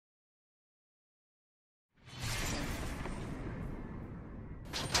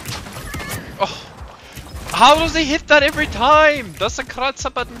Oh, how does he hit that every time? Das ist ein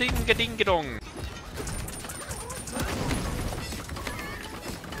Kratzer-Ding-Gedong.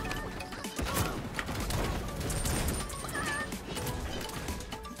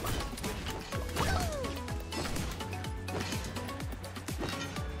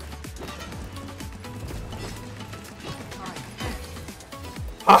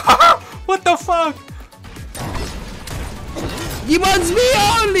 What the fuck? He wants me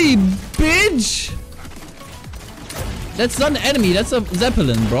only, bitch! That's not an enemy, that's a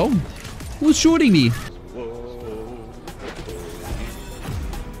Zeppelin, bro. Who's shooting me?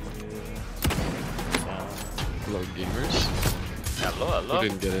 Hello, gamers. Hello, hello. Who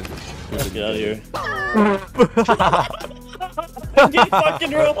didn't get in? Let's get out of here. You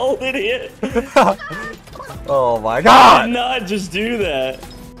fucking roll, idiot! Oh my god! Did not just do that.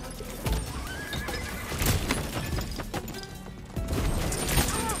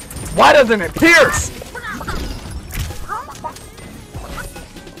 Why doesn't it pierce?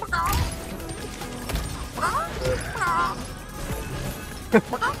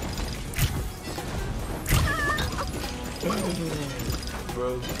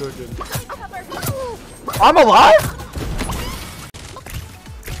 Bro's cooking. I'm alive?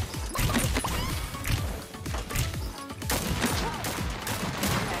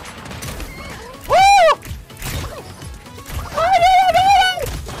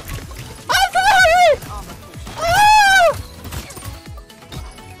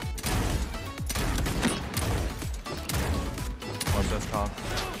 What's this called?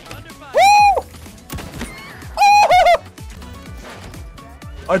 Woo!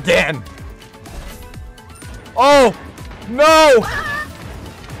 Again! Oh! No!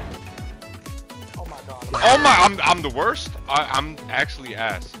 Oh my! I'm the worst. I'm actually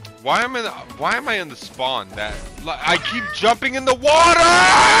ass. Why am I in the spawn? That I keep jumping in the water!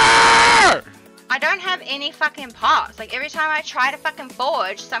 I don't have any fucking pots. Like every time I try to fucking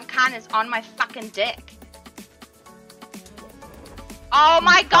forge, some cunt is on my fucking dick. Oh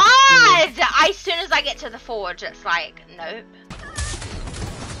my god! As soon as I get to the forge, it's like, nope.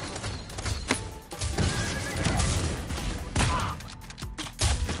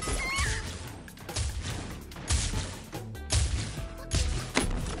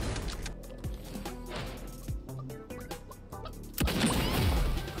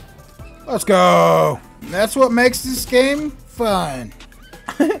 Let's go. That's what makes this game fun.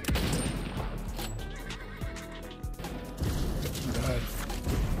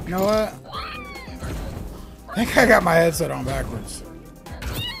 You know what? I think I got my headset on backwards.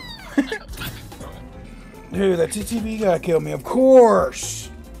 Dude, that TTV guy killed me, of course.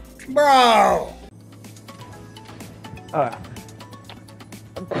 Bro.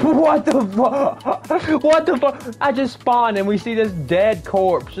 What the fuck? What the fuck? I just spawned and we see this dead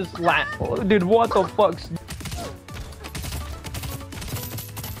corpse just like, dude, what the fuck's...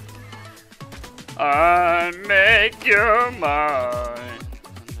 I make your mind.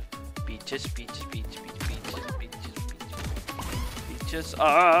 Beaches, beaches, beaches, beaches, beaches, beaches. Beaches,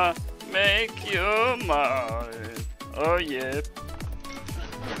 I make your mind. Oh yeah.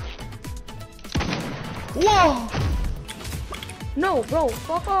 Whoa! No, bro,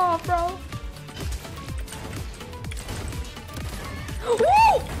 fuck off, bro. Woo!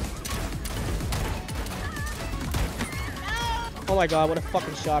 Oh my god, what a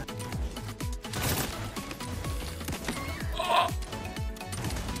fucking shot.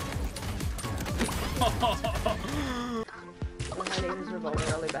 My name is revolving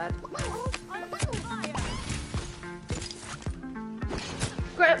really bad.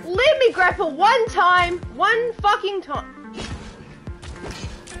 Let me grapple one time! One fucking time!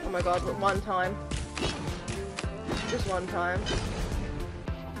 Oh my god, but one time. Just one time.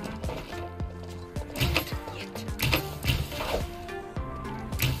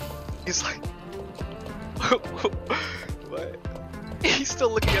 He's like, what? He's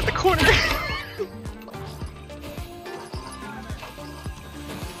still looking at the corner.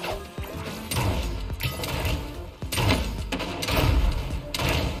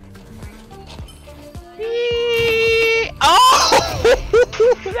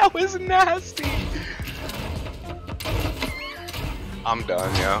 That was nasty. I'm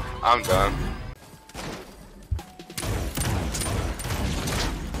done, yo. I'm done.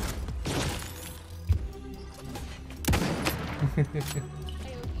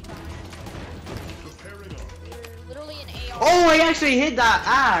 Oh, I actually hit that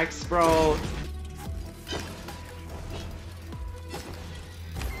axe, bro.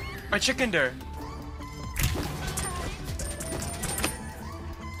 My chicken there.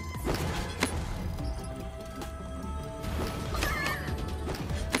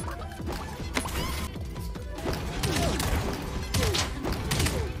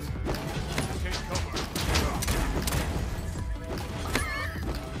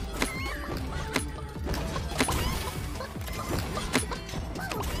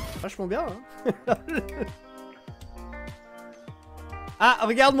 vachement bien. Hein. Ah,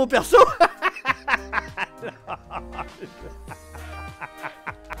 regarde mon perso.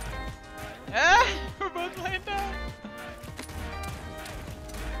 Ah, we're both laying down.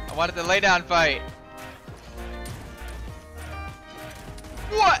 I wanted the lay down fight.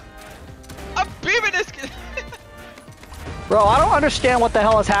 What? I'm beaming this kid. Bro, I don't understand what the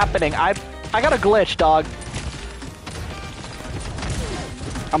hell is happening. I got a glitch, dog.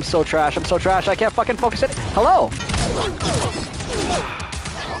 I'm so trash. I'm so trash. I can't fucking focus it. Hello.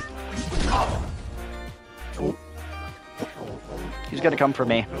 He's gonna come for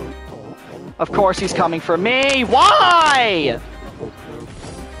me. Of course he's coming for me. Why?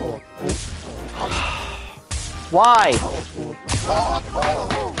 Why?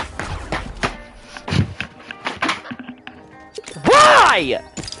 Why?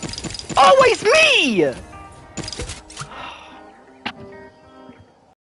 Always me!